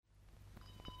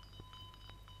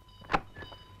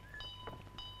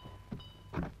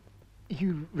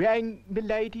You rang,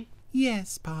 milady?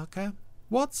 Yes, Parker.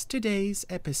 What's today's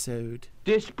episode?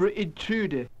 Desperate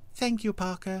Intruder. Thank you,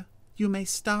 Parker. You may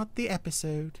start the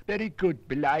episode. Very good,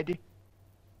 milady.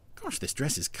 Gosh, this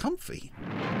dress is comfy.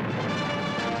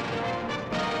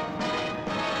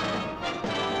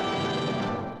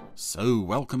 So,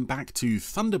 welcome back to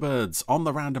Thunderbirds. On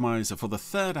the randomizer for the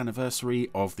 3rd anniversary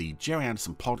of the Jerry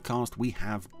Anderson podcast, we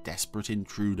have Desperate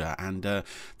Intruder. And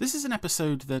this is an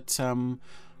episode that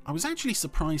I was actually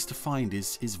surprised to find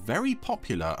is very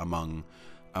popular among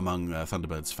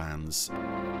Thunderbirds fans.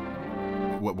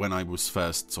 When I was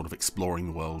first sort of exploring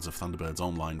the worlds of Thunderbirds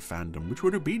online fandom, which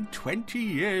would have been 20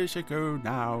 years ago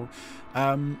now,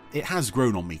 it has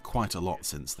grown on me quite a lot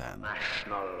since then.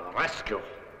 National rescue.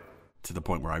 To the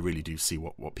point where I really do see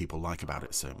what people like about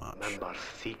it so much. Members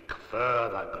seek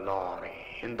further glory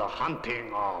in the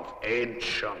hunting of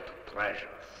ancient treasures.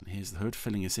 And here's the Hood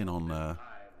filling us in on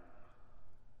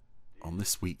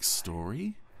this week's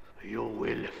story. You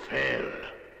will fail.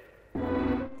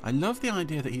 I love the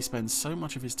idea that he spends so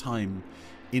much of his time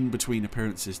in between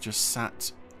appearances just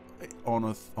sat on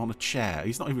a chair.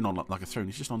 He's not even on like a throne,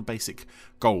 he's just on a basic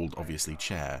gold, obviously,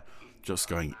 chair. Just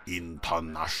going,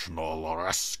 international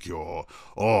rescue.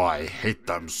 Oh, I hate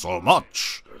them so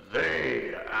much.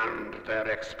 They and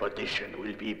their expedition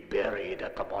will be buried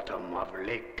at the bottom of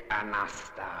Lake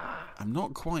Anasta. I'm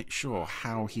not quite sure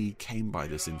how he came by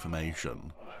this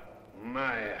information.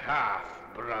 My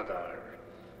half-brother,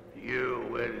 you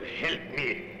will help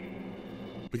me.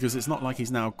 Because it's not like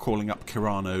he's now calling up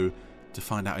Kirano to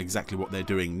find out exactly what they're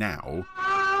doing now.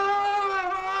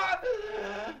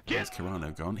 Where's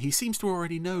Kirano gone? He seems to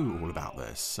already know all about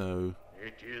this, so...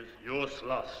 It is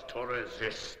useless to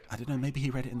resist. I don't know, maybe he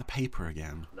read it in the paper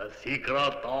again. The secret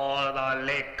of the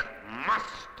lake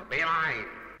must be mine.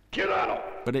 Kirano!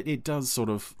 But it does sort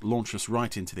of launch us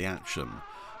right into the action.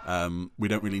 We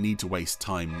don't really need to waste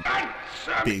time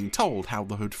being told how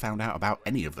the Hood found out about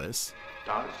any of this.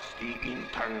 Does the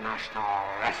International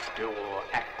Rescue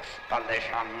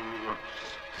Expedition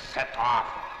set off?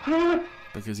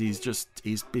 Because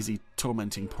he's busy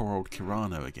tormenting poor old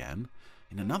Kirano again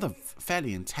in another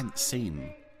fairly intense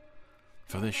scene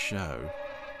for this show.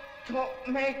 To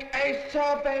make a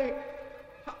survey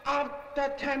of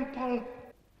the temple.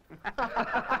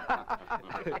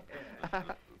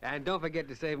 And don't forget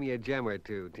to save me a gem or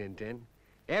two, Tintin.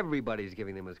 Everybody's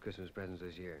giving them as Christmas presents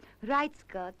this year. Right,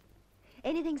 Scott.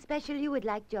 Anything special you would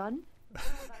like, John?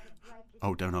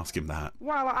 Oh, don't ask him that.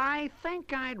 Well, I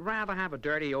think I'd rather have a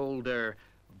dirty old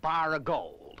bar of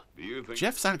gold.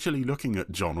 Jeff's actually looking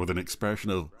at John with an expression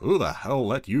of, who the hell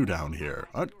let you down here?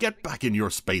 Get back in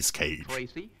your space cage.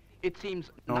 Tracy, it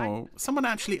seems... Oh, someone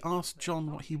actually asked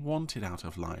John what he wanted out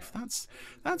of life.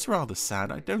 That's rather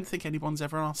sad. I don't think anyone's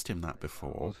ever asked him that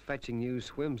before. Those fetching new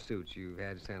swimsuits you've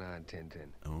had sent on, Tintin.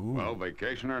 Oh. Well,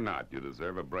 vacation or not, you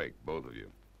deserve a break, both of you.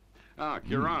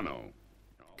 Kirano.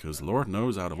 Because Lord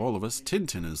knows out of all of us,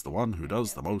 Tintin is the one who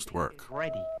does the most work.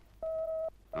 Ready.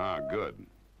 Good.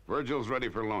 Virgil's ready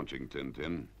for launching,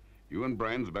 Tintin. You and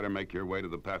Brains better make your way to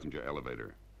the passenger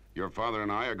elevator. Your father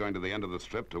and I are going to the end of the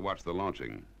strip to watch the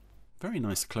launching. Very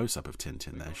nice close-up of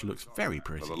Tintin there. She looks very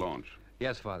pretty. For the launch.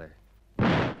 Yes, Father.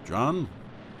 John?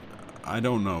 I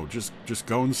don't know. Just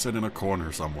go and sit in a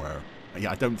corner somewhere.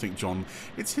 Yeah, I don't think John...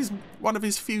 It's one of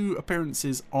his few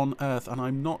appearances on Earth, and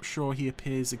I'm not sure he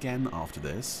appears again after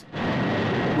this.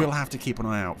 We'll have to keep an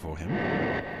eye out for him.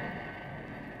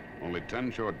 Only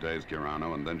 10 short days,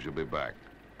 Kirano, and then she'll be back.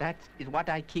 That is what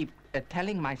I keep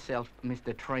telling myself,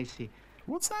 Mr. Tracy.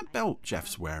 What's that belt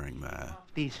Jeff's wearing there?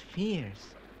 These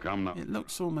fears. Come now. It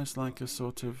looks almost like a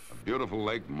sort of... Beautiful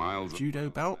lake, miles... Judo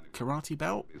belt? Karate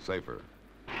belt? Safer.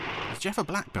 Is Jeff a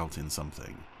black belt in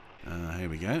something? Here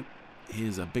we go.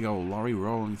 Here's a big old lorry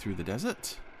rolling through the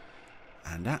desert.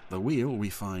 And at the wheel we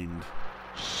find...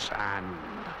 Sand.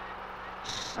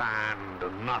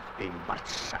 Sand, nothing but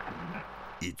sand.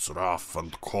 It's rough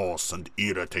and coarse and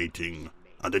irritating,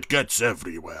 and it gets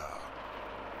everywhere.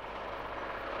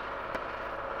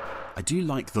 I do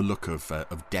like the look of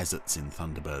deserts in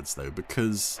Thunderbirds, though,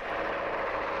 because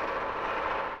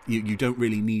you don't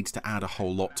really need to add a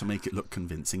whole lot to make it look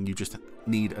convincing. You just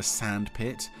need a sand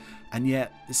pit. And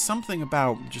yet, there's something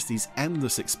about just these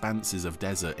endless expanses of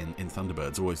desert in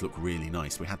Thunderbirds always look really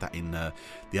nice. We had that in The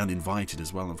Uninvited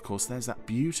as well. And of course, there's that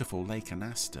beautiful Lake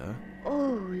Anasta.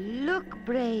 Oh, look,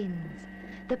 Brains.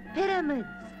 The pyramids.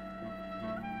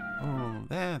 Oh,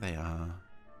 there they are.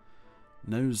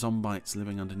 No zombites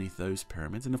living underneath those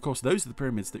pyramids. And of course, those are the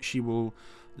pyramids that she will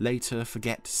later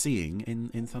forget seeing in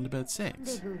Thunderbird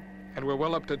 6. And we're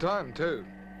well up to time, too.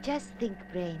 Just think,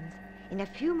 Brains. In a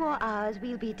few more hours,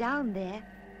 we'll be down there.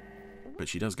 but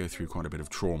she does go through quite a bit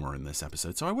of trauma in this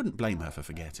episode, so I wouldn't blame her for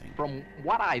forgetting. From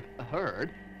what I've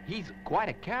heard, he's quite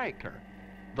a character.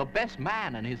 The best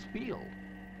man in his field.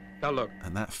 Now look.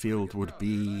 And that field would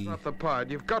be... Not the part.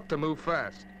 You've got to move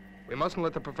fast. We mustn't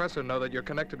let the professor know that you're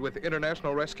connected with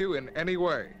international rescue in any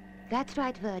way. That's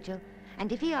right, Virgil.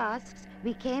 And if he asks,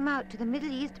 we came out to the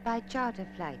Middle East by charter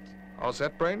flight. All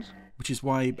set, Brains? Which is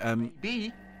why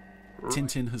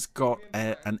Tintin has got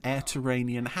an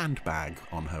Air-Turanian handbag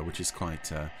on her, which is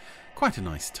quite a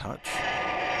nice touch.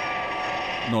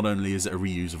 Not only is it a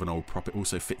reuse of an old prop, it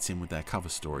also fits in with their cover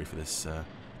story for this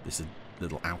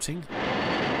little outing.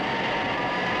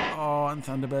 Oh, and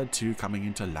Thunderbird 2 coming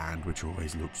into land, which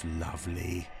always looks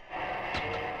lovely.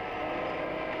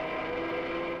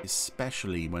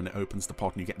 Especially when it opens the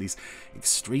pod and you get these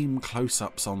extreme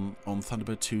close-ups on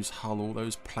Thunderbird 2's hull, all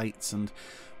those plates and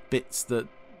bits that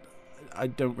I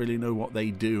don't really know what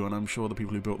they do, and I'm sure the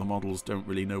people who built the models don't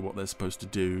really know what they're supposed to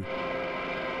do.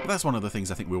 But that's one of the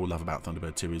things I think we all love about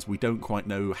Thunderbird 2, is we don't quite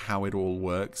know how it all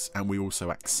works, and we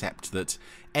also accept that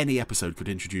any episode could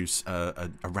introduce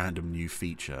a random new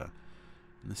feature.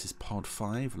 And this is Pod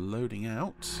 5 loading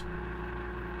out.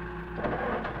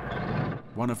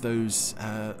 One of those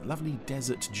lovely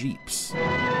desert jeeps, which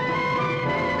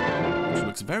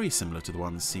looks very similar to the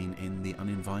ones seen in The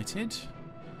Uninvited,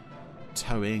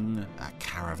 towing a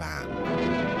caravan.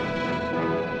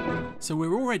 So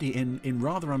we're already in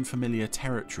rather unfamiliar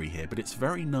territory here, but it's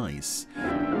very nice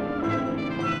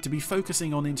to be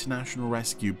focusing on international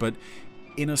rescue, but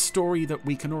in a story that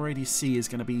we can already see is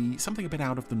going to be something a bit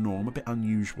out of the norm, a bit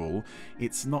unusual.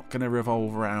 It's not going to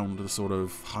revolve around the sort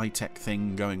of high-tech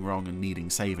thing going wrong and needing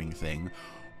saving thing,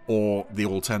 or the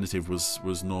alternative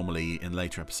was normally, in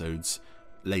later episodes,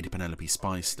 Lady Penelope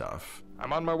spy stuff.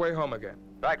 I'm on my way home again.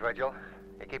 Right, Virgil.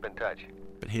 You keep in touch.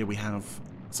 But here we have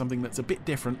something that's a bit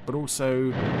different, but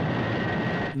also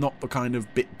not the kind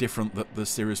of bit different that the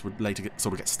series would later get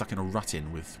stuck in a rut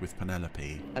in with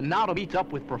Penelope. And now to meet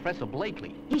up with Professor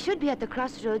Blakely. He should be at the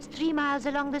crossroads 3 miles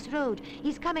along this road.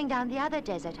 He's coming down the other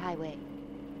desert highway.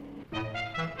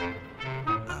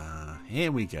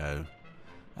 Here we go.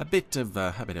 A bit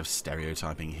of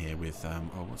stereotyping here with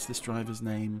what's this driver's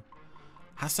name?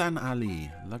 Hassan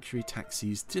Ali. Luxury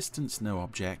taxis, distance no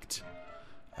object.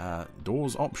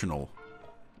 Doors optional.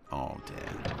 Oh dear.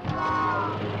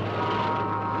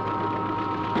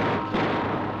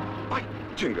 By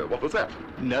jingo, what was that?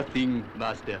 Nothing,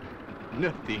 Master.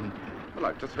 Nothing. Well,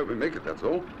 I just hope we make it, that's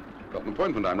all. Got an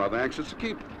appointment I'm rather anxious to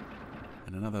keep.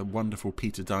 And another wonderful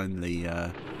Peter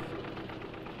Dineley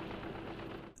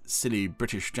silly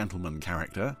British gentleman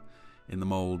character in the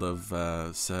mould of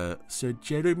Sir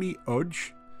Jeremy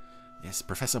Odge. Yes,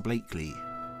 Professor Blakely.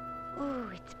 Oh,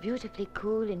 it's beautifully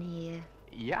cool in here.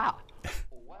 Yeah.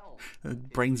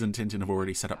 Brains and Tintin have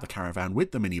already set up the caravan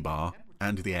with the minibar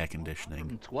and the air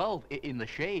conditioning. 12 in the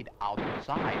shade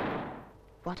outside.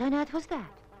 What on earth was that?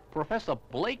 Professor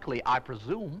Blakely, I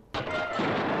presume.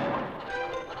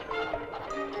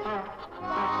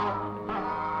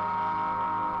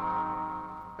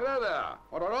 Hello there.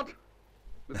 What?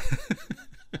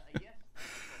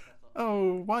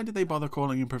 Oh, why did they bother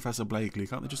calling him Professor Blakely?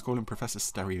 Can't they just call him Professor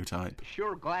Stereotype?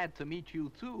 Sure glad to meet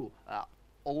you too,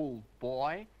 old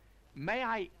boy. May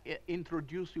I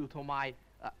introduce you to my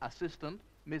assistant,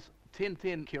 Miss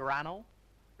Tintin Kirano?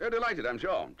 You're delighted, I'm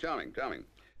sure. Charming.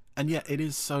 And yet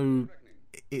it's so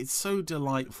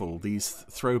delightful, these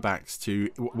throwbacks to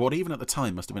what even at the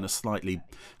time must have been a slightly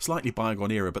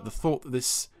bygone era, but the thought that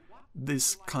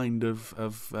this kind of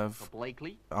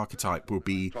Blakely archetype will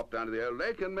be Drop down to the old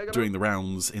lake and make doing the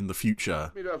rounds in the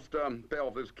future. Let me just pay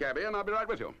off this cabbie and I'll be right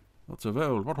with you. Lots of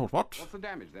old what? What's the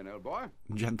damage then, old boy?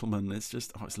 Gentlemen, it's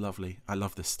just, it's lovely. I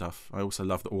love this stuff. I also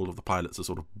love that all of the pilots are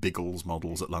sort of Biggles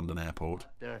models at London Airport.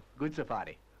 They're good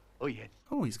safari. Oh, yes.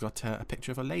 Oh, he's got a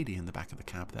picture of a lady in the back of the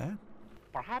cab there.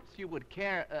 Perhaps you would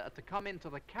care to come into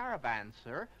the caravan,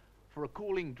 sir, for a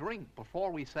cooling drink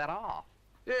before we set off.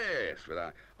 Yes,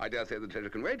 but I dare say the treasure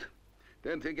can wait.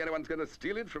 Don't think anyone's going to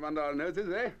steal it from under our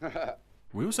noses, eh?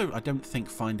 We also, I don't think,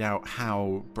 find out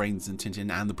how Brains and Tintin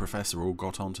and the Professor all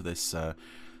got onto this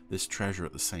treasure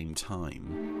at the same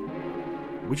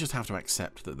time. We just have to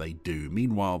accept that they do.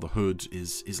 Meanwhile, the Hood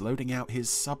is loading out his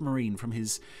submarine from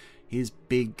his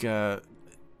big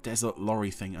desert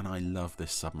lorry thing, and I love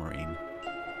this submarine.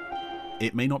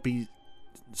 It may not be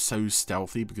so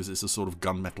stealthy because it's a sort of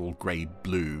gunmetal grey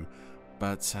blue,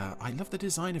 but I love the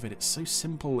design of it. It's so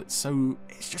simple. It's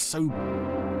just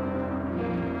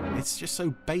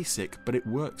so basic, but it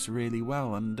works really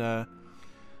well. And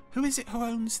who is it who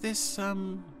owns this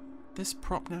this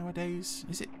prop nowadays?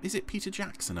 Is it Peter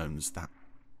Jackson owns that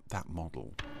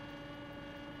model?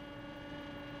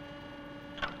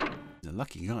 a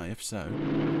lucky guy if so.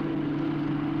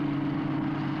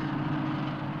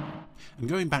 And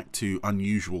going back to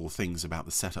unusual things about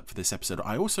the setup for this episode,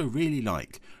 I also really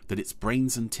like that it's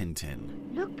Brains and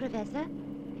Tintin. Look, Professor.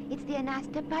 It's the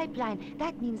Anasta pipeline.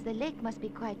 That means the lake must be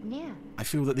quite near. I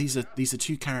feel that these are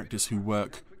two characters who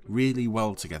work really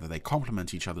well together. They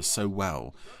complement each other so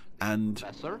well. And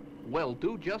Professor, we'll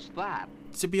do just that.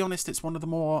 To be honest, it's one of the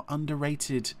more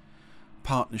underrated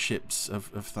partnerships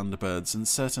of Thunderbirds, and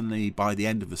certainly by the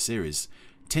end of the series,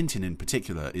 Tintin in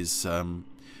particular is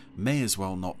may as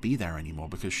well not be there anymore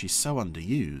because she's so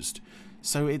underused.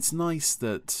 So it's nice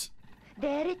that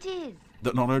there it is.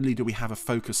 That not only do we have a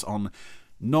focus on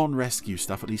non-rescue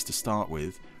stuff, at least to start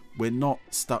with, we're not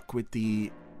stuck with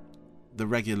the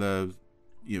regular,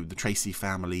 the Tracy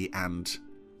family and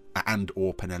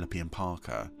or Penelope and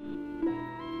Parker.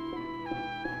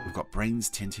 We've got Brains,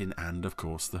 Tintin, and of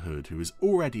course the Hood, who is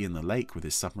already in the lake with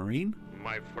his submarine.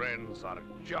 My friends are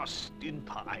just in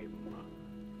time.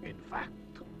 In fact,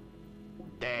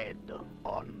 dead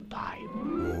on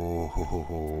time.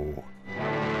 Oh.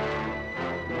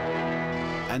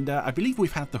 And I believe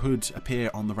we've had the Hood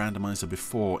appear on the randomizer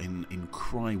before in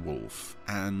Cry Wolf,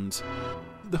 and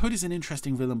the Hood is an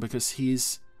interesting villain because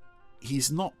he's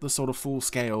not the sort of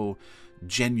full-scale,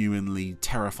 genuinely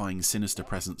terrifying, sinister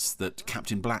presence that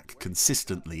Captain Black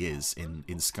consistently is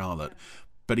in Scarlet,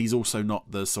 but he's also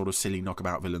not the sort of silly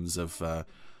knockabout villains of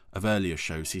earlier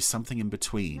shows. He's something in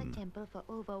between. The temple for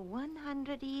over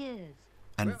 100 years.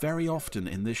 And very often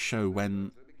in this show,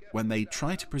 when they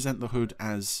try to present the Hood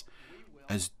as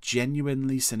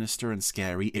genuinely sinister and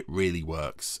scary, it really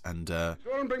works. And Sure,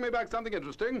 and bring me back something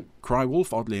interesting. Cry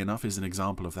Wolf, oddly enough, is an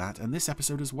example of that, and this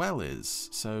episode as well is.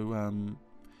 So,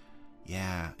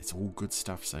 yeah, it's all good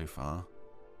stuff so far.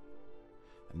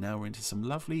 And now we're into some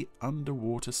lovely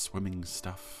underwater swimming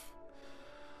stuff.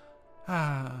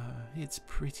 It's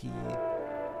pretty.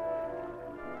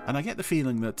 And I get the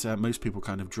feeling that most people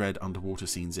kind of dread underwater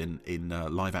scenes in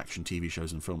live-action TV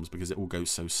shows and films because it all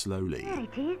goes so slowly. There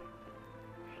it is.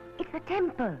 It's the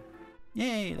temple.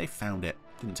 Yay, they found it.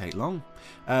 Didn't take long.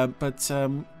 But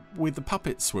with the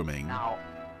puppet swimming... Now,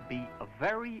 be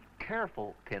very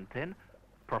careful, Tintin.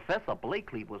 Professor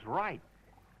Blakely was right.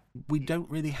 We don't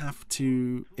really have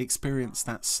to experience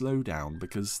that slowdown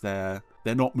because they're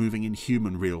not moving in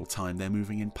human real time. They're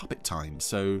moving in puppet time.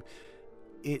 So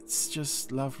it's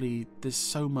just lovely. There's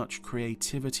so much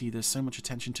creativity. There's so much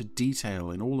attention to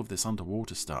detail in all of this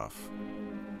underwater stuff.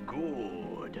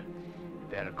 Good.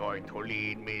 They're going to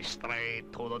lead me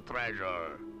straight to the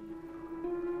treasure.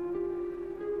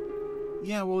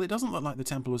 Yeah, well, it doesn't look like the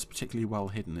temple is particularly well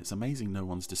hidden. It's amazing no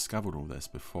one's discovered all this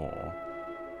before.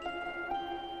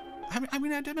 I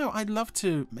mean, I don't know. I'd love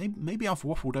to... Maybe I've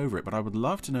waffled over it, but I would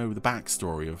love to know the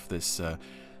backstory of this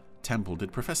temple.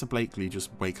 Did Professor Blakely just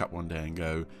wake up one day and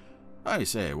go, I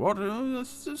say, what? I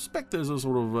suspect there's a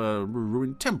sort of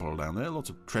ruined temple down there. Lots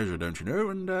of treasure, don't you know?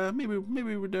 And maybe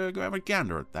we'd go have a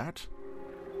gander at that.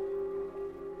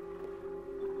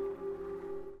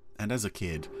 And as a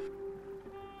kid...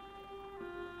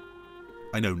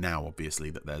 I know now, obviously,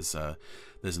 that there's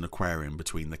an aquarium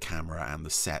between the camera and the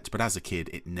set, but as a kid,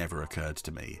 it never occurred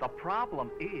to me. The problem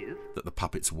is... that the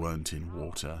puppets weren't in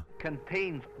water.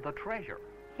 ...contains the treasure.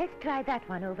 Let's try that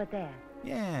one over there.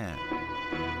 Yeah.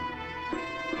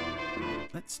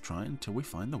 Let's try until we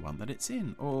find the one that it's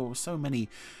in. Oh, so many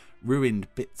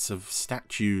ruined bits of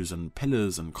statues and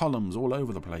pillars and columns all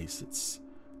over the place. It's...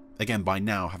 Again, by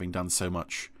now, having done so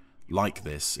much like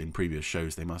this in previous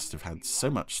shows, they must have had so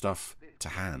much stuff to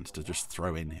hand to just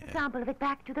throw in here. Sample of it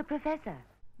back to the professor.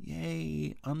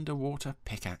 Yay, underwater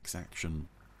pickaxe action.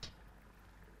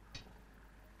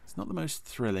 It's not the most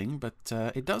thrilling, but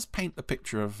it does paint the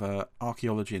picture of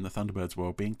archaeology in the Thunderbirds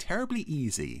world being terribly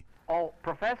easy. Oh,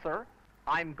 Professor,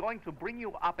 I'm going to bring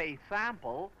you up a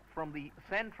sample from the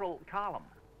central column.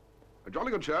 A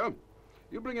jolly good show.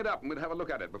 You bring it up and we'll have a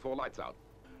look at it before lights out.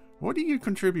 What do you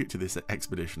contribute to this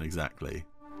expedition exactly?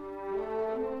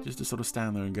 Just to sort of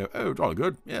stand there and go, oh, jolly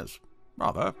good, yes,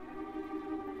 rather.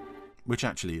 Which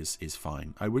actually is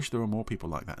fine. I wish there were more people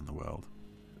like that in the world.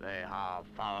 They have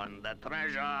found the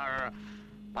treasure.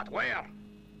 But where?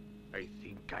 I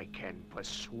think I can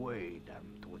persuade them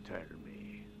to tell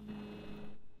me.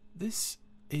 This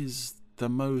is the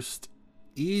most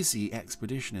easy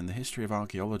expedition in the history of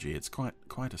archaeology. It's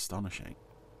quite astonishing.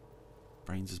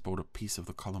 Brains has brought a piece of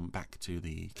the column back to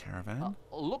the caravan.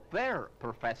 Look there,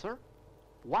 Professor.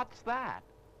 What's that?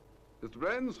 Mr.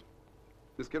 Brains,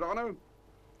 Miss Kirano,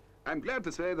 I'm glad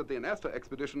to say that the Anasta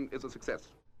expedition is a success.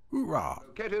 Hoorah!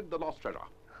 Located the lost treasure.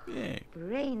 Yay.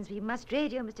 Brains, we must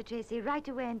radio Mr. Tracy right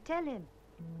away and tell him.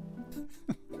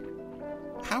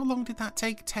 How long did that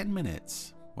take? 10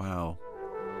 minutes? Well,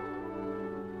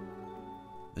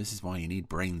 this is why you need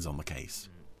brains on the case.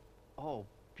 Oh,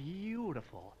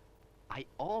 beautiful. I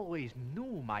always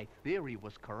knew my theory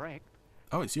was correct.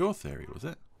 Oh, it's your theory, was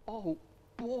it? Oh,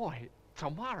 boy.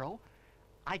 Tomorrow,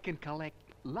 I can collect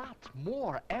lots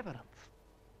more evidence.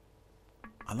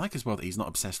 I like as well that he's not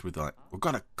obsessed with, like, we've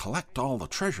got to collect all the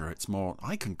treasure. It's more,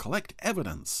 I can collect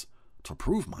evidence to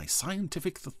prove my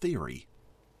scientific theory.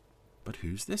 But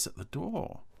who's this at the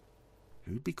door?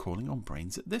 Who'd be calling on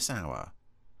brains at this hour?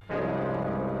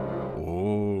 Oh,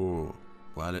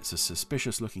 well, it's a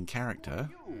suspicious-looking character.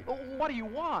 What do you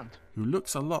want? Who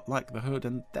looks a lot like the Hood,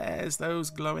 and there's those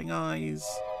glowing eyes.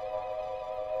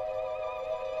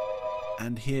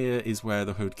 And here is where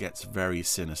the Hood gets very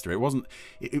sinister. It wasn't.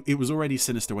 It was already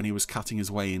sinister when he was cutting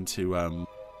his way into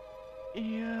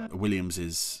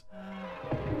Williams's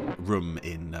room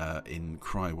in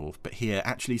Crywolf, but here,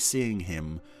 actually seeing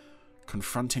him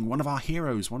confronting one of our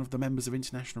heroes, one of the members of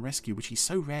International Rescue, which he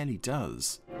so rarely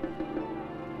does.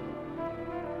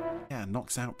 Yeah,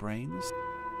 knocks out brains.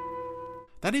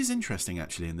 That is interesting,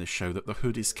 actually, in this show, that the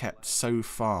Hood is kept so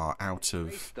far out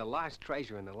of the lost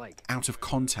treasure in the lake. Out of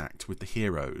contact with the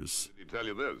heroes. Did he tell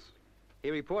you this? He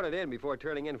reported in before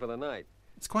turning in for the night.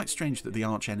 It's quite strange that the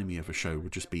arch enemy of a show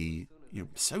would just be,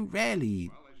 so rarely.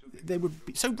 They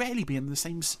would so rarely be in the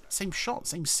same shot,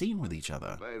 same scene with each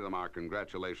other. Pay them our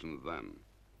congratulations then.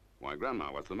 Why,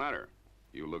 Grandma, what's the matter?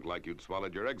 You look like you'd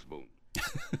swallowed your egg spoon.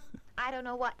 I don't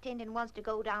know what Tintin wants to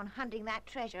go down hunting that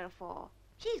treasure for.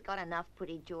 She's got enough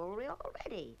pretty jewelry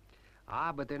already.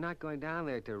 Ah, but they're not going down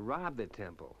there to rob the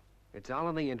temple. It's all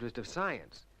in the interest of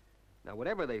science. Now,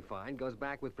 whatever they find goes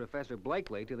back with Professor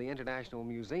Blakely to the International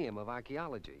Museum of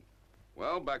Archaeology.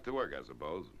 Well, back to work, I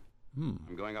suppose.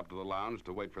 I'm going up to the lounge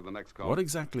to wait for the next call. What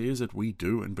exactly is it we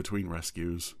do in between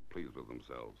rescues? Pleased with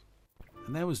themselves.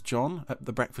 And there was John at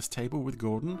the breakfast table with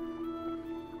Gordon.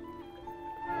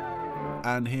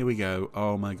 And here we go.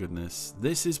 Oh my goodness.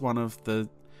 This is one of the...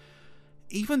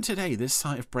 Even today, this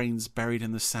sight of brains buried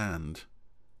in the sand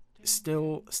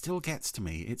still gets to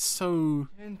me. It's so...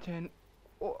 Tintin,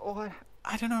 what?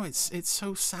 I don't know, it's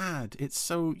so sad. It's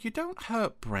so... You don't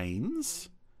hurt brains.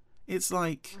 It's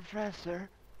like... Professor,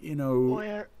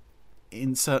 where...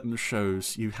 In certain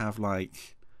shows, you have,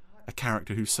 like, a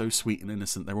character who's so sweet and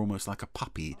innocent, they're almost like a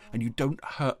puppy, and you don't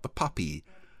hurt the puppy.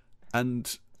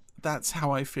 And that's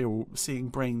how I feel seeing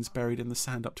brains buried in the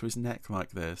sand up to his neck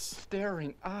like this.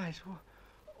 Staring eyes.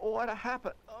 What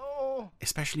happened? Oh!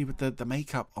 Especially with the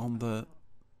makeup on the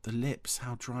lips,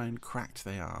 how dry and cracked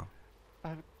they are.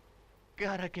 I've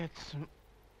gotta get some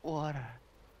water.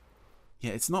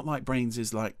 Yeah, it's not like Brains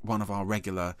is like one of our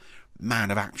regular man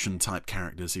of action type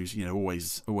characters who's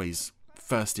always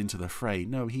first into the fray.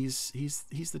 No, he's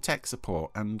the tech support,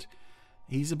 and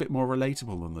he's a bit more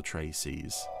relatable than the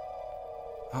Tracys.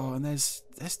 Oh, and there's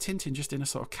Tintin just in a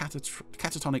sort of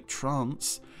catatonic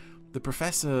trance. The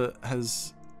Professor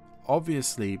has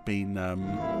obviously been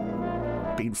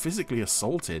physically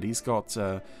assaulted. He's got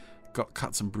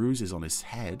cuts and bruises on his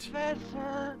head.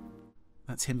 Professor!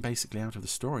 That's him basically out of the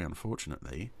story,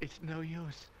 unfortunately. It's no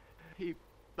use. He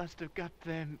must have got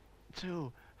them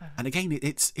too. And again,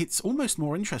 it's almost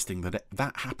more interesting that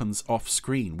that happens off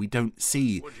screen. We don't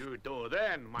see What you do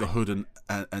then, the Hood and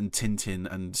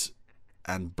Tintin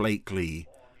and Blakely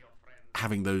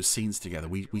having those scenes together.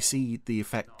 We see the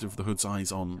effect of the Hood's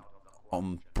eyes on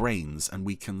Brains, and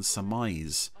we can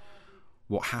surmise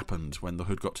what happened when the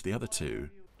Hood got to the other two.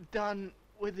 Done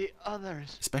with the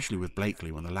others. Especially with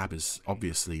Blakely, when the lab has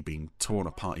obviously been torn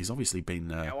apart. He's obviously been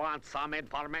You want some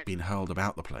information? been hurled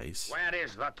about the place. Where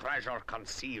is the treasure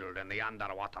concealed in the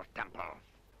underwater temple?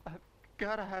 I've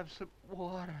gotta have some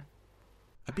water.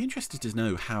 I'd be interested to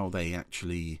know how they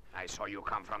actually I saw you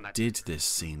come from that. did this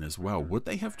scene as well. Would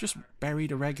they have just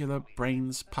buried a regular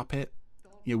Brains puppet?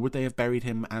 Would they have buried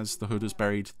him as the Hood has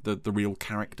buried the real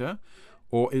character?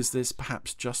 Or is this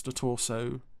perhaps just a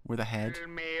torso with a head? Tell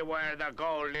me where the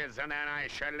gold is, and then I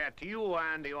shall let you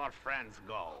and your friends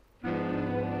go.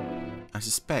 I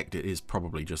suspect it is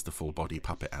probably just a full body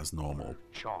puppet as normal.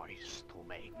 Choice to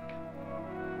make.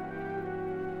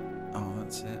 Oh,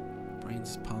 that's it.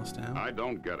 Brains has passed out. I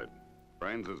don't get it.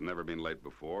 Brains has never been late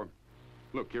before.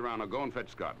 Look, Kirano, go and fetch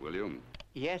Scott, will you?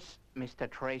 Yes, Mr.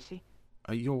 Tracy.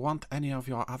 You want any of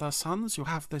your other sons? You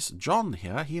have this John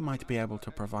here. He might be able to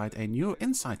provide a new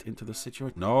insight into the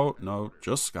situation. No,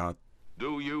 just Scott.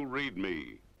 Do you read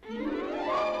me?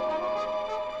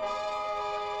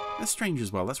 That's strange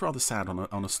as well. That's rather sad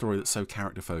on a story that's so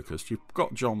character-focused. You've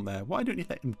got John there. Why don't you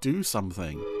let him do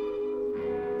something?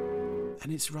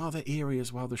 And it's rather eerie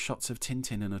as well, the shots of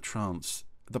Tintin in a trance.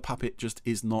 the puppet just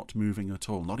is not moving at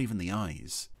all, not even the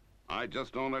eyes. I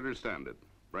just don't understand it.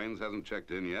 Brains hasn't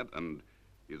checked in yet, and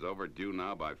he's overdue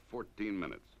now by 14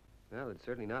 minutes. Well, it's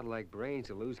certainly not like Brains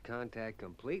to lose contact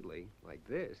completely, like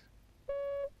this.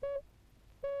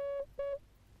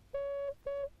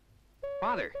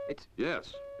 Father, it's...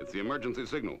 Yes, it's the emergency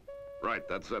signal. Right,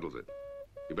 that settles it.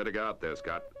 You better get out there,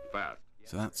 Scott. Fast.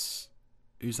 So that's...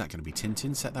 Who's that going to be?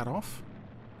 Tintin set that off?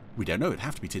 We don't know. It'd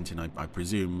have to be Tintin, I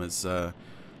presume, as the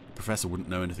Professor wouldn't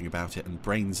know anything about it, and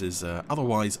Brains is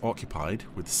otherwise occupied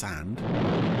with sand.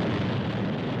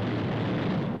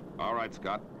 All right,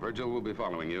 Scott. Virgil will be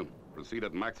following you. Proceed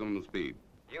at maximum speed.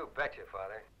 You betcha,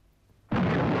 Father.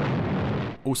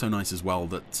 Also nice as well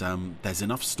that there's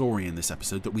enough story in this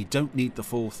episode that we don't need the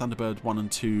full Thunderbird 1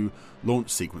 and 2 launch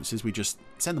sequences. We just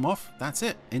send them off, that's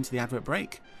it, into the advert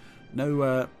break.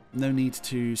 No need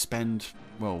to spend,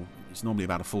 well, it's normally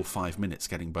about a full 5 minutes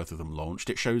getting both of them launched.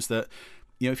 It shows that,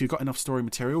 you know, if you've got enough story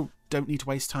material, don't need to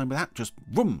waste time with that, just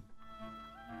boom.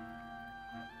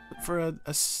 For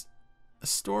a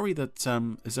story that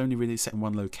is only really set in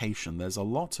one location, there's a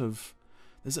lot of...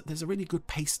 There's a really good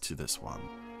pace to this one.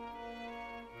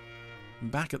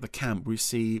 Back at the camp, we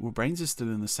see, well, Brains is still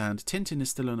in the sand, Tintin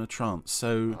is still in a trance,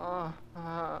 so...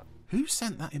 who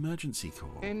sent that emergency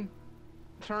call?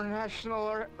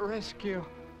 International rescue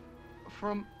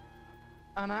from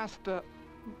Anasta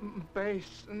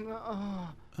base.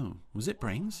 Oh, was it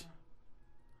Brains?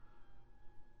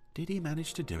 Did he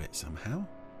manage to do it somehow?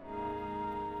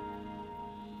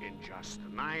 In just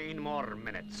 9 more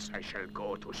minutes, I shall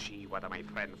go to see whether my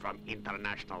friend from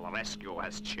International Rescue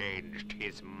has changed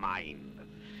his mind.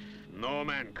 No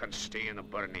man can stay in the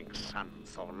burning sun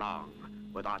so long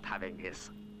without having his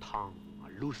tongue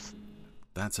loosened.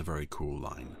 That's a very cool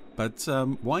line. But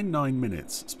why 9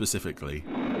 minutes, specifically?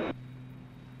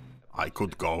 I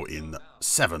could go in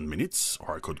 7 minutes,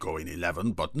 or I could go in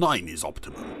 11, but 9 is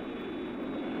optimum.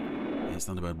 Here's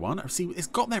Thunderbird 1. See, it's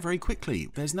got there very quickly.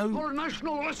 There's no...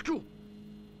 International Rescue!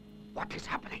 What is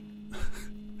happening?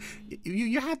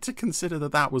 You had to consider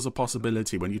that was a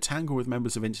possibility. When you tangle with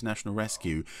members of International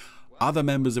Rescue, other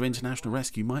members of International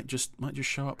Rescue might just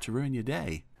show up to ruin your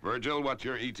day. Virgil, what's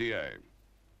your ETA?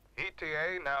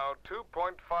 ETA now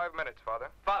 2.5 minutes, Father.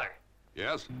 Father!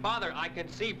 Yes? Father, I can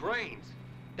see Brains.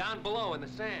 Down below in the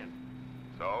sand.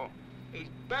 So? He's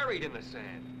buried in the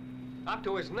sand. Up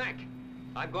to his neck.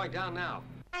 I'm going down now.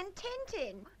 And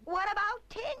Tintin? What about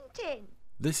Tintin?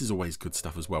 This is always good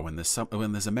stuff as well, when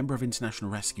there's a member of International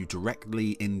Rescue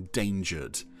directly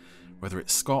endangered. Whether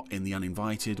it's Scott in The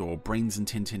Uninvited, or Brains and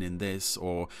Tintin in this,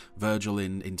 or Virgil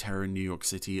in Terror in New York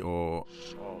City, or...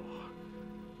 So,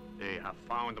 they have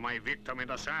found my victim in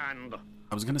the sand.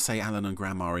 I was going to say Alan and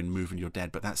Grandma in Move and You're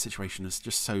Dead, but that situation is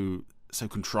just so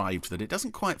contrived that it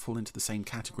doesn't quite fall into the same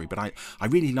category. But I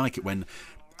really like it when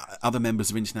other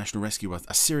members of International Rescue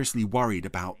are seriously worried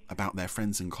about their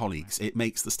friends and colleagues. It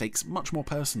makes the stakes much more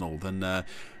personal than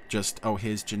just, oh,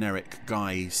 here's generic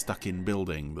guy stuck in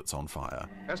building that's on fire.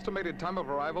 Estimated time of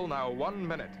arrival now 1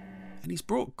 minute. And he's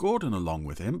brought Gordon along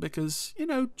with him because, you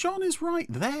know, John is right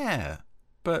there.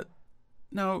 But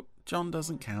no, John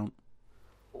doesn't count.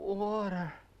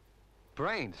 Water.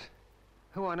 Brains,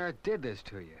 who on earth did this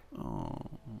to you? Oh.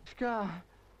 Scott.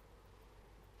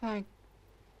 Thank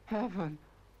heaven.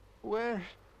 Where's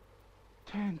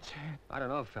Tintin? I don't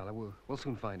know, fella. We'll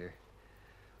soon find her.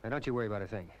 Now, don't you worry about a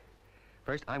thing.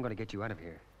 First, I'm going to get you out of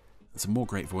here. Some more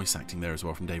great voice acting there as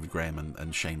well from David Graham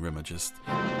and Shane Rimmer. Just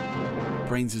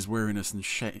Brains' weariness, and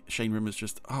Shane Rimmer's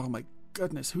just, oh my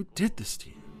goodness, who did this to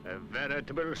you? A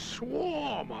veritable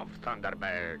swarm of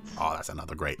Thunderbirds. Oh, that's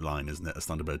another great line, isn't it, as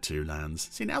Thunderbird 2 lands.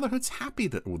 See, now the Hood's happy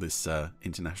that all this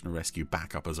International Rescue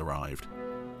backup has arrived.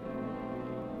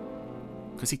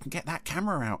 Because he can get that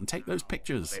camera out and take those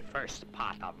pictures. The first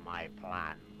part of my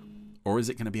plan. Or is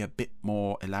it going to be a bit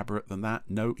more elaborate than that?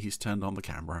 No, he's turned on the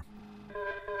camera.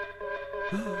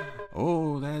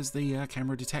 Oh, there's the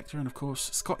camera detector, and of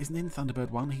course, Scott isn't in Thunderbird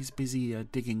 1. He's busy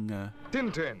digging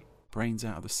Tintin! Brains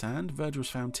out of the sand. Virgil's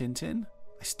found Tintin.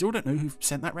 I still don't know who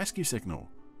sent that rescue signal,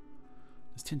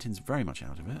 as Tintin's very much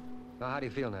out of it. Well, how do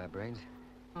you feel now, Brains?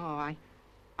 Oh,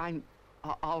 I'm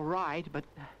all right, but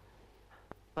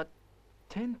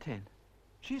Tintin,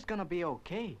 she's gonna be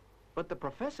okay. But the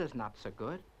professor's not so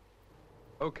good.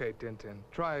 Okay, Tintin,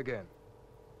 try again.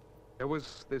 There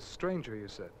was this stranger, you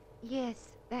said. Yes,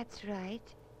 that's right.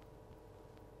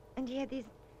 And he had these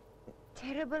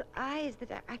terrible eyes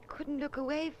that I couldn't look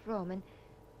away from.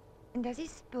 And as he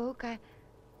spoke, I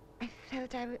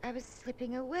felt I was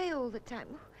slipping away all the time.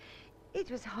 It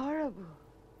was horrible.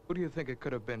 Who do you think it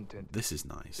could have been, Tintin? This is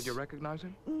nice. Did you recognize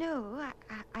him? No,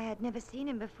 I had never seen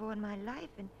him before in my life,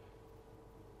 and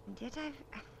yet I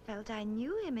felt I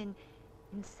knew him in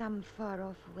some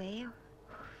far-off way.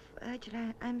 Oh,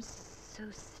 Virgil, I'm so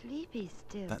sleepy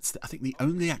still. That's, I think, the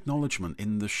only acknowledgement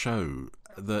in the show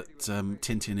that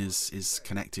Tintin is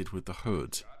connected with the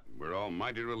Hood. We're all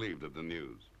mighty relieved at the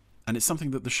news. And it's something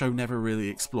that the show never really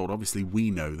explored. Obviously, we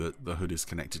know that the Hood is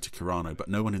connected to Kyrano, but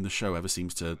no one in the show ever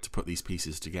seems to put these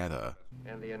pieces together.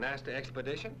 And the Anasta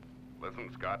expedition?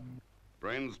 Listen, Scott.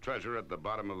 Brain's treasure at the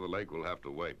bottom of the lake will have to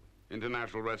wait.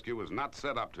 International Rescue was not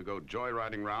set up to go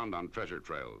joyriding round on treasure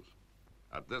trails.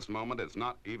 At this moment, it's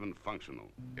not even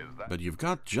functional. Is that? But you've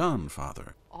got John,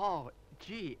 Father. Oh,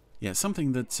 gee. Yeah,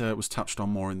 something that was touched on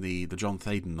more in the John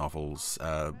Thaden novels.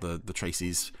 The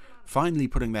Tracys finally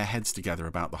putting their heads together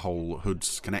about the whole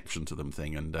Hood's connection to them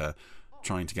thing and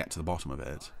trying to get to the bottom of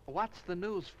it. What's the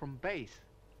news from base?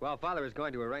 Well, Father is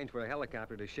going to arrange for a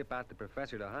helicopter to ship out the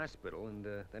professor to hospital, and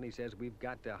then he says we've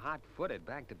got hot-footed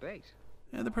back to base.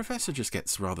 Yeah, the professor just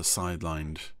gets rather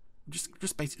sidelined.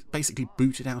 Just basically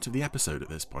booted out of the episode at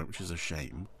this point, which is a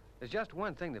shame. There's just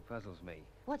one thing that puzzles me.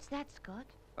 What's that, Scott?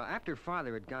 After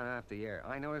Father had gone off the air,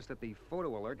 I noticed that the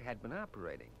photo alert had been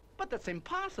operating. But that's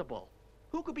impossible.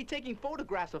 Who could be taking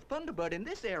photographs of Thunderbird in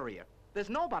this area? There's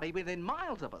nobody within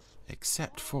miles of us.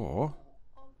 Except for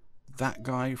that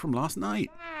guy from last night.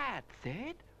 That's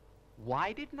it.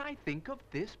 Why didn't I think of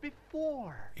this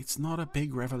before? It's not a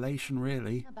big revelation,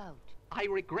 really. About? I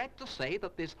regret to say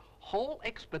that this whole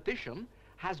expedition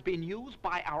has been used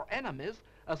by our enemies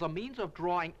as a means of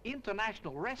drawing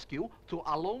international rescue to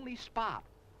a lonely spot.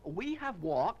 We have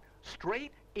walked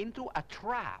straight into a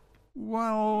trap.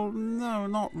 Well, no,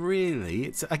 not really.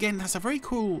 It's again, that's a very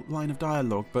cool line of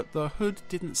dialogue, but the Hood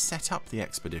didn't set up the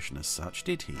expedition as such,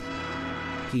 did he?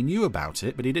 He knew about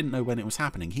it, but he didn't know when it was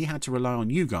happening. He had to rely on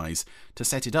you guys to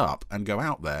set it up and go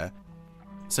out there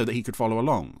so that he could follow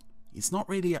along. It's not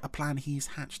really a plan he's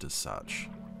hatched as such.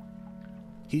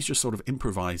 He's just sort of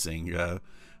improvising,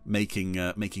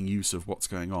 making use of what's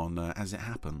going on as it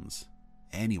happens.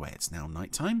 Anyway, it's now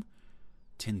nighttime.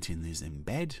 Tintin is in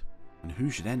bed. And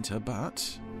who should enter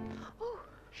but... Oh!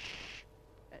 Shh!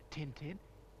 Tintin,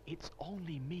 it's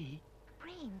only me.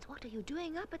 Brains, what are you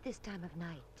doing up at this time of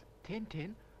night?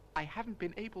 Tintin, I haven't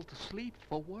been able to sleep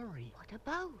for worry. What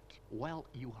about? Well,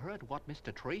 you heard what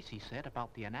Mr. Tracy said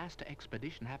about the Anasta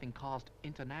expedition having caused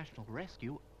international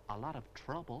rescue a lot of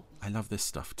trouble. I love this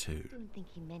stuff too. I don't think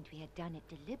he meant we had done it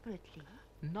deliberately.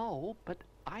 No, but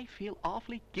I feel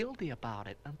awfully guilty about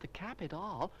it, and to cap it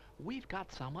all, we've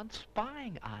got someone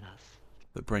spying on us.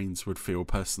 That Brains would feel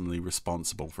personally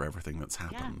responsible for everything that's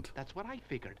happened. Yeah, that's what I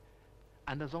figured.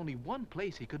 And there's only one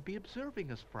place he could be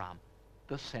observing us from.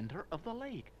 The center of the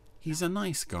lake. He's a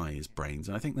nice guy, is Brains,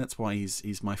 and I think that's why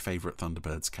he's my favourite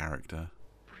Thunderbirds character.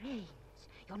 Brains,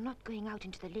 you're not going out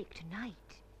into the lake tonight.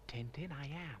 Tintin, I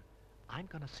am. I'm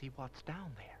gonna see what's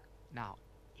down there. Now,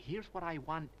 here's what I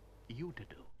want you to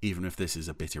do. Even if this is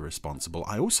a bit irresponsible,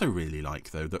 I also really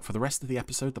like, though, that for the rest of the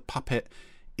episode, the puppet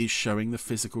is showing the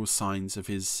physical signs of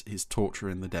his torture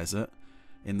in the desert,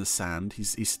 in the sand.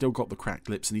 He's still got the cracked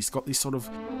lips, and he's got these sort of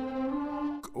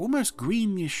almost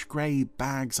greenish grey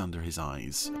bags under his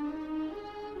eyes.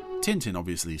 Tintin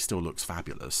obviously still looks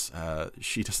fabulous.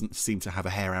 She doesn't seem to have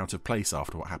a hair out of place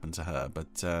after what happened to her,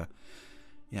 but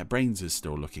yeah, Brains is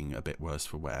still looking a bit worse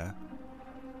for wear.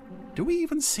 Do we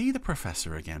even see the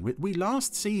Professor again? We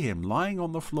last see him lying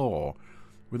on the floor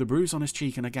with a bruise on his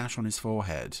cheek and a gash on his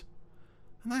forehead.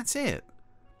 And that's it.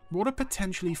 What a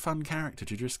potentially fun character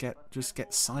to just get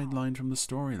sidelined from the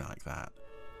story like that.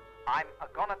 I'm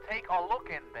gonna take a look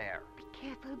in there. Be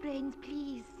careful, Brains,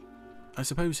 please. I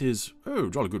suppose his "oh,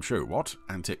 jolly good show, what?"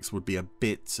 antics would be a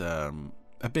bit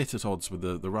at odds with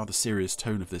the rather serious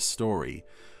tone of this story.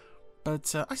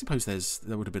 But I suppose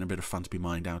there would have been a bit of fun to be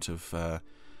mined out of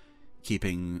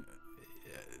keeping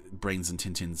Brains and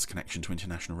Tintin's connection to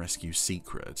international rescue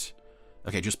secret.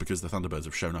 Okay, just because the Thunderbirds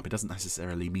have shown up, it doesn't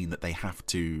necessarily mean that they have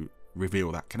to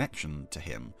reveal that connection to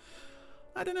him.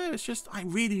 I don't know, it's just, I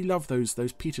really love those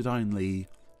Peter Dineley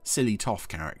silly toff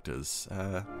characters.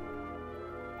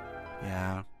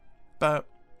 Yeah. But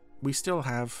we still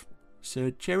have Sir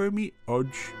Jeremy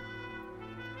Odge.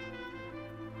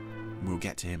 We'll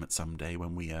get to him at some day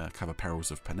when we cover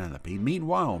Perils of Penelope.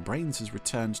 Meanwhile, Brains has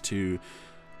returned to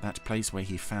that place where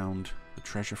he found the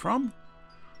treasure from.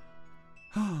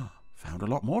 Found a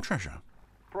lot more treasure.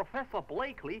 Professor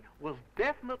Blakely was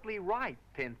definitely right,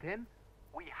 Tintin.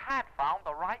 We had found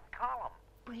the right column.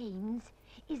 Brains,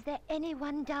 is there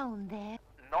anyone down there?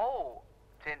 No,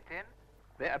 Tintin.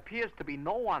 There appears to be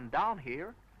no one down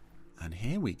here. And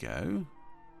here we go.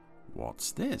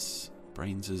 What's this?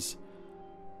 Brains has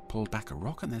pulled back a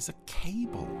rock and there's a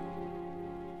cable.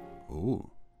 Oh,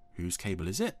 whose cable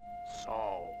is it?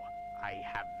 So, I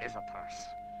have visitors.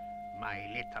 My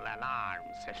little alarm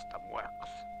system works.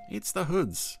 It's the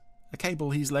Hood's. A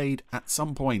cable he's laid at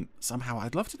some point. Somehow,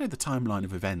 I'd love to know the timeline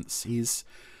of events. He's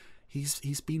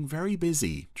been very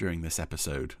busy during this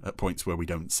episode at points where we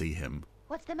don't see him.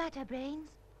 What's the matter, Brains?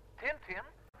 Tintin,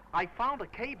 I found a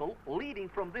cable leading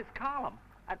from this column.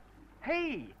 And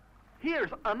hey,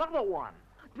 here's another one.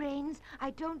 Brains,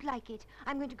 I don't like it.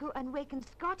 I'm going to go and waken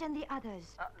Scott and the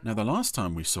others. Now, the last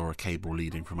time we saw a cable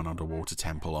leading from an underwater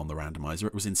temple on the randomizer,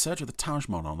 it was in Search of the Taj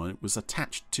Mahal, and it was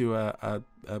attached to a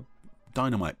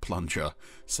dynamite plunger.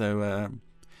 So,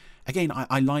 again,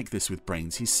 I like this with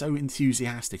Brains. He's so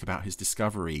enthusiastic about his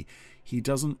discovery. He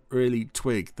doesn't really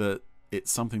twig that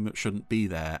it's something that shouldn't be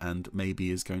there and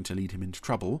maybe is going to lead him into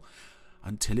trouble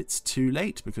until it's too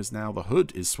late, because now the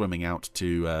Hood is swimming out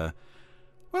to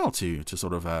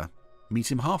sort of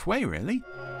meet him halfway, really.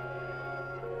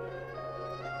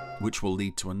 Which will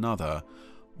lead to another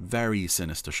very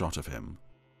sinister shot of him.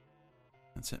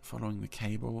 That's it, following the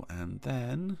cable, and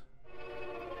then...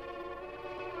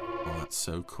 Oh, that's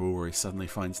so cool, where he suddenly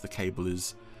finds the cable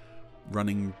is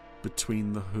running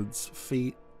between the Hood's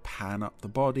feet. Pan up the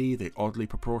body, the oddly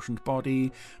proportioned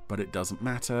body, but it doesn't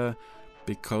matter,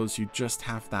 because you just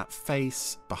have that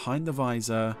face behind the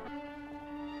visor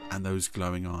and those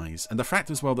glowing eyes. And the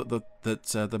fact as well that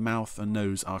the mouth and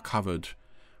nose are covered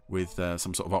with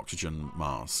some sort of oxygen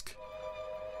mask.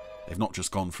 They've not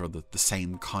just gone for the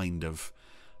same kind of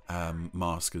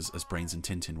mask as Brains and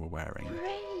Tintin were wearing.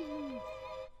 Brains!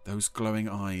 Those glowing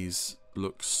eyes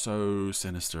look so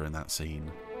sinister in that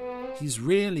scene. He's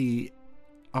really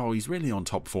on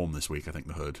top form this week, I think,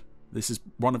 the Hood. This is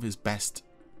one of his best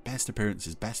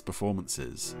appearances, best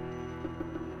performances.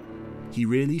 He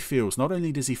really feels, not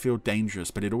only does he feel dangerous,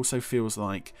 but it also feels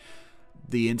like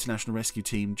the International Rescue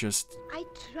Team just... I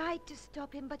tried to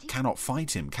stop him, but he... cannot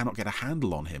fight him, cannot get a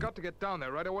handle on him. Got to get down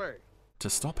there right away. To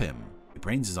stop him.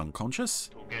 Brains is unconscious.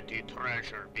 To get the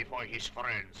treasure before his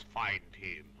friends find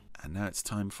him. And now it's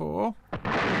time for...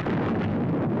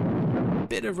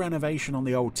 bit of renovation on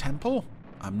the old temple.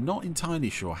 I'm not entirely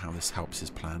sure how this helps his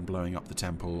plan, blowing up the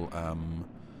temple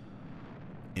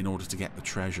in order to get the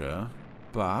treasure.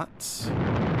 But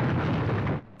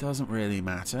doesn't really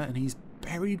matter, and he's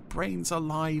buried Brains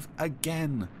alive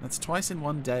again. That's twice in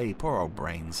one day. Poor old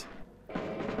Brains.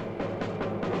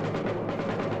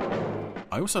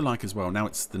 I also like as well, now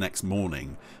it's the next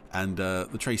morning, and the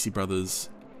Tracy brothers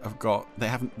have got,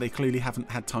 they clearly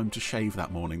haven't had time to shave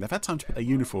that morning. They've had time to put their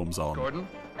uniforms on. Gordon?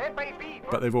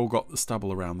 But they've all got the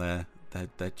stubble around their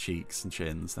cheeks and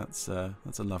chins. That's a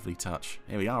lovely touch.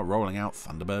 Here we are, rolling out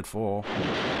Thunderbird 4.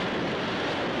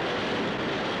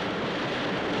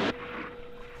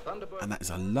 And that is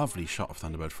a lovely shot of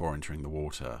Thunderbird 4 entering the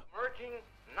water. Merging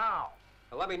now.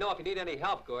 Well, let me know if you need any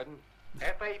help, Gordon.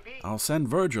 FAB. I'll send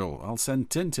Virgil. I'll send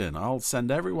Tintin. I'll send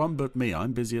everyone but me.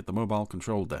 I'm busy at the mobile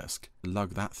control desk.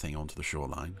 Lug that thing onto the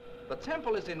shoreline. The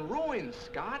temple is in ruins,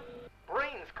 Scott.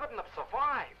 Brains couldn't have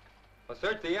survived. Well,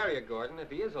 search the area, Gordon. If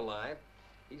he is alive,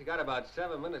 he's got about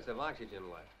 7 minutes of oxygen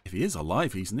left. If he is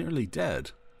alive, he's nearly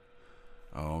dead.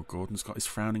 Oh, Gordon's got his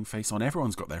frowning face on.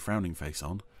 Everyone's got their frowning face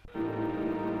on.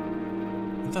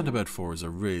 And Thunderbird 4 is a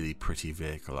really pretty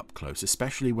vehicle up close,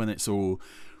 especially when it's all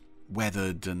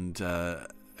weathered and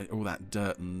all that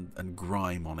dirt and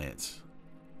grime on it.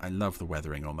 I love the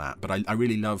weathering on that, but I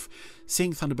really love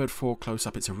seeing Thunderbird 4 close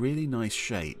up. It's a really nice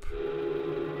shape.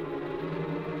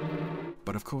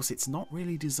 But of course, it's not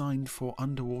really designed for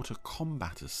underwater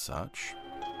combat as such.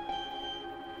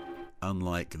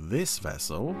 Unlike this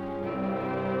vessel,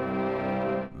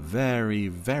 very,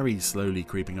 very slowly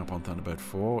creeping up on Thunderbird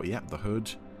 4. Yep, the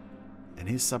Hood. And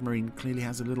his submarine clearly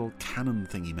has a little cannon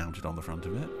thingy mounted on the front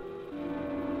of it.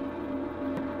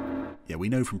 Yeah, we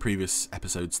know from previous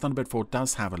episodes Thunderbird 4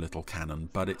 does have a little cannon,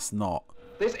 but it's not...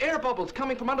 There's air bubbles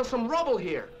coming from under some rubble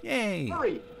here. Yay!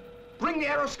 Hurry! Bring the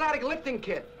aerostatic lifting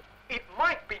kit. It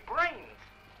might be Brains.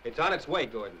 It's on its way,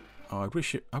 Gordon. Oh, I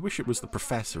wish it was the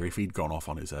Professor if he'd gone off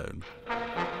on his own.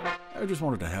 I just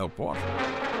wanted to help, what?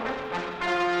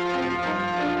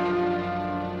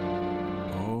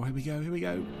 Oh, here we go, here we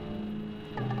go.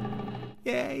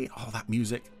 Yay! Oh, that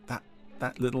music,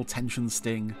 that little tension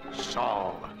sting.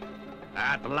 So,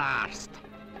 at last,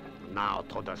 now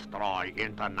to destroy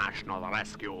International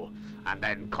Rescue and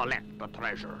then collect the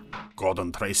treasure.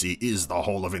 Gordon Tracy is the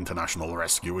whole of International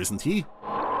Rescue, isn't he?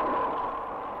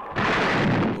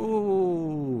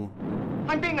 Oh!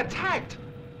 I'm being attacked.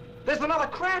 There's another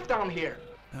craft down here.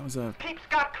 That was a... Keep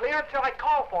Scott clear until I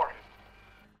call for him.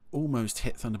 almost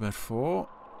hit Thunderbird 4.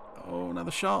 Oh,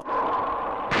 another shot.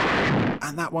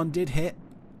 And that one did hit.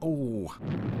 Oh.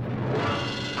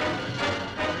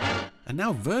 And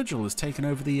now Virgil has taken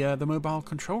over the mobile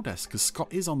control desk, because Scott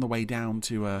is on the way down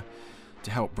to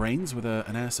help Brains with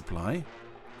an air supply.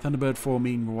 Thunderbird 4,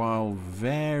 meanwhile,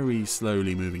 very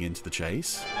slowly moving into the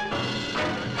chase.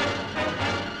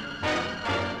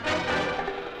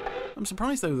 I'm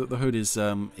surprised, though, that the Hood is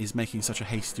making such a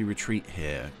hasty retreat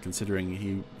here,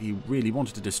 considering he really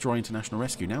wanted to destroy International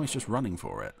Rescue. Now he's just running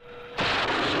for it.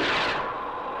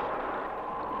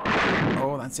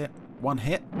 Oh, that's it. One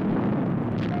hit.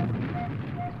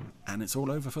 And it's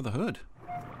all over for the Hood.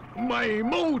 My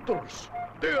motors!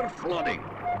 They're flooding!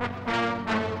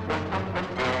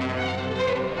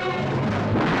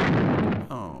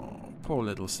 Oh, poor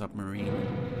little submarine.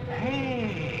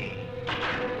 Hey!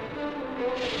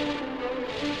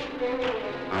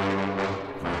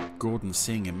 Gordon's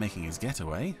seeing him making his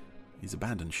getaway. He's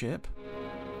abandoned ship.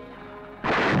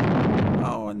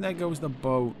 Oh, and there goes the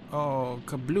boat. Oh,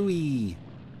 kablooey!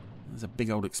 There's a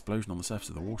big old explosion on the surface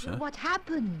of the water. What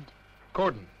happened?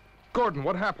 Gordon,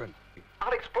 what happened?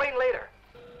 I'll explain later.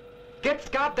 Get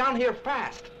Scott down here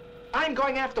fast. I'm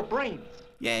going after Brains.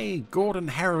 Yay, Gordon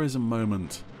heroism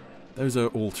moment. Those are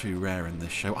all too rare in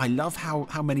this show. I love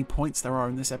how many points there are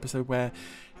in this episode where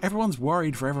everyone's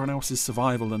worried for everyone else's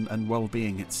survival and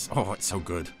well-being. It's so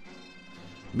good.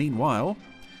 Meanwhile,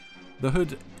 the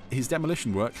Hood, his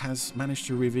demolition work, has managed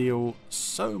to reveal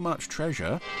so much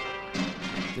treasure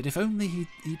that if only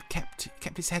he'd kept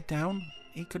his head down,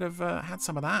 he could have had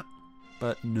some of that.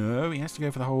 But no, he has to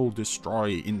go for the whole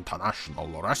destroy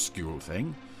International Rescue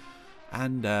thing.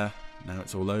 And now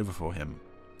it's all over for him.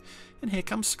 And here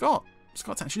comes Scott.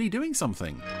 Scott's actually doing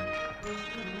something.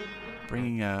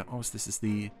 Bringing this is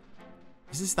the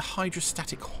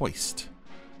hydrostatic hoist.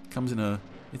 Comes in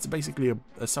it's basically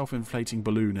a self-inflating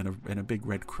balloon in a big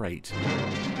red crate.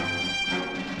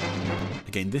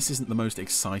 Again, this isn't the most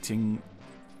exciting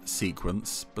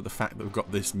sequence, but the fact that we've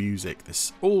got this music,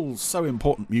 this all so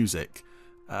important music,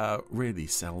 really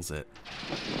sells it.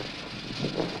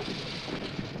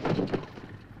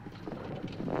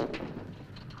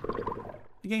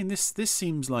 Again, this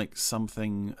seems like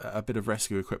something, a bit of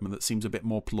rescue equipment that seems a bit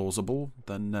more plausible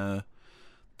than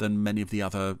many of the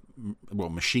other,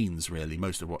 machines, really.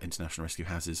 Most of what International Rescue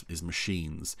has is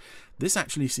machines. This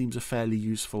actually seems a fairly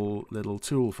useful little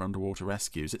tool for underwater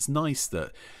rescues. It's nice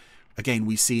that, again,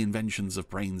 we see inventions of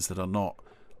Brains that are not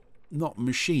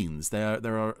machines.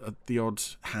 There are the odd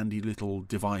handy little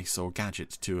device or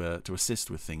gadget to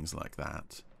assist with things like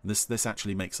that. This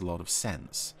actually makes a lot of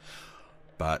sense.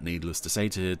 But needless to say,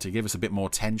 to give us a bit more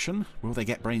tension, will they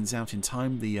get Brains out in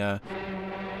time? The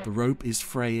rope is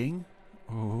fraying.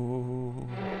 Oh,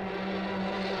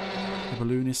 the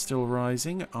balloon is still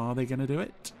rising. Are they going to do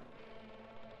it?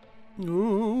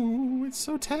 Oh, it's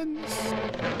so tense.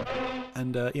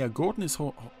 And Gordon is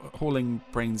hauling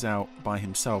Brains out by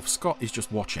himself. Scott is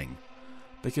just watching,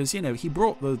 because he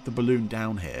brought the balloon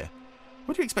down here.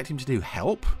 What do you expect him to do?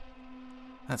 Help?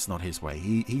 That's not his way.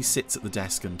 He sits at the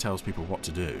desk and tells people what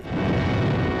to do.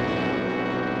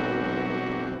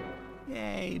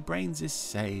 Yay, Brains is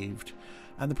saved.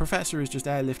 And the professor is just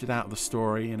airlifted out of the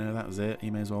story. That was it. He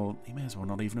may as well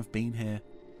not even have been here.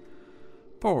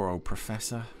 Poor old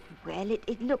professor. Well,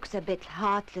 it looks a bit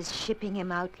heartless shipping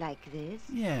him out like this.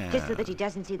 Yeah. Just so that he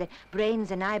doesn't see that Brains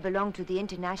and I belong to the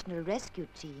International Rescue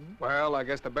Team. Well, I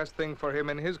guess the best thing for him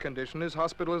in his condition is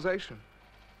hospitalization.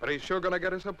 But he's sure going to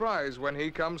get a surprise when he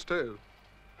comes to.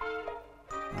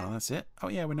 Oh, that's it. Oh,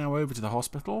 yeah, we're now over to the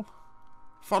hospital.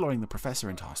 Following the professor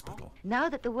into hospital. Now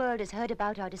that the world has heard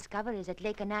about our discoveries at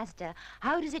Lake Anasta,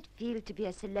 how does it feel to be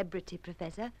a celebrity,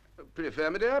 Professor? Pretty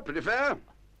fair, my dear, pretty fair.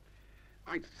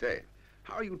 I say,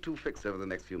 how are you two fixed over the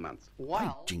next few months?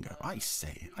 Well, Jingo, I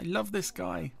say, I love this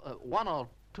guy. One or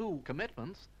two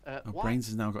commitments. Brains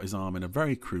has now got his arm in a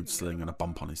very crude sling and a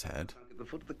bump on his head. At the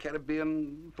foot of the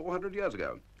Caribbean 400 years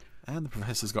ago. And the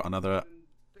professor's got another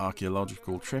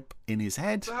archaeological trip in his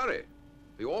head. Hurry.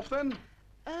 Are you off then?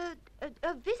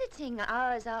 Visiting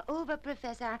hours are over,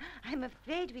 Professor. I'm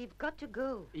afraid we've got to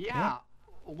go. Yeah,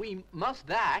 we must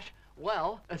dash.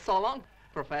 Well, so long,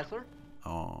 Professor.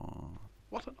 Oh.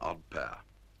 What an odd pair.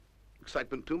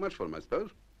 Excitement too much for them, I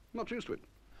suppose. Not used to it.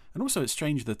 And also it's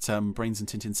strange that Brains and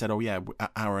Tintin said,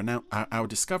 our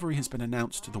discovery has been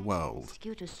announced to the world.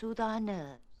 Rescue to soothe our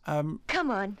nerves.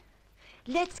 Come on.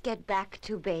 Let's get back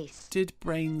to base. Did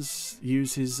Brains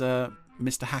use his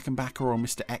Mr. Hackenbacker or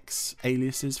Mr. X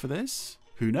aliases for this?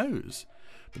 Who knows?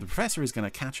 But the professor is going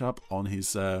to catch up on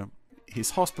his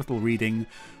hospital reading,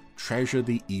 Treasure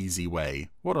the Easy Way.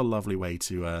 What a lovely way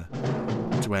to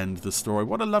to end the story.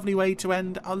 What a lovely way to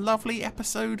end a lovely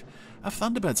episode of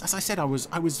Thunderbirds. As I said, I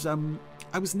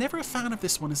was never a fan of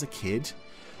this one as a kid,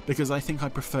 because I think I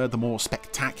preferred the more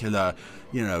spectacular,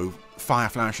 you know, fire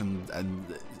flash and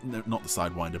no, not the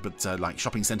Sidewinder, but like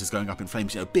shopping centres going up in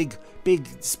flames, you know, big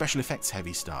special effects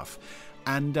heavy stuff.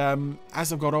 And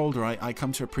as I've got older, I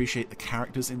come to appreciate the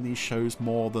characters in these shows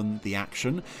more than the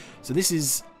action. So this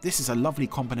is a lovely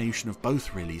combination of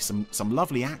both, really. Some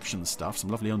lovely action stuff, some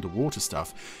lovely underwater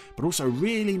stuff, but also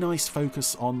really nice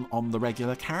focus on the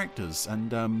regular characters.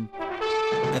 And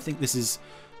I think this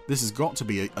has got to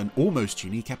be an almost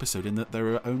unique episode in that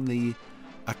there are only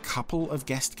a couple of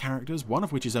guest characters, one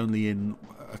of which is only in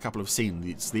a couple of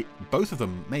scenes. Both of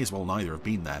them may as well neither have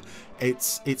been there.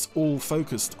 It's all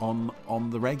focused on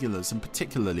the regulars, and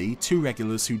particularly two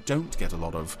regulars who don't get a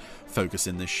lot of focus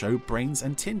in this show, Brains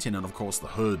and Tintin, and of course the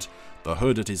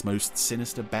Hood at his most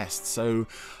sinister best. So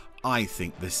I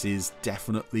think this is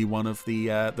definitely one of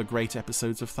the great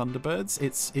episodes of Thunderbirds.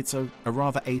 It's a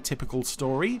rather atypical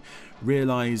story,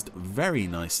 realised very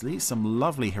nicely. Some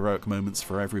lovely heroic moments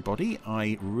for everybody.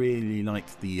 I really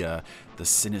like the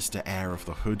sinister air of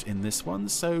the Hood in this one.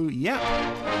 So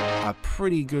yeah, a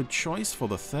pretty good choice for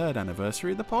the 3rd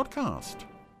anniversary of the podcast.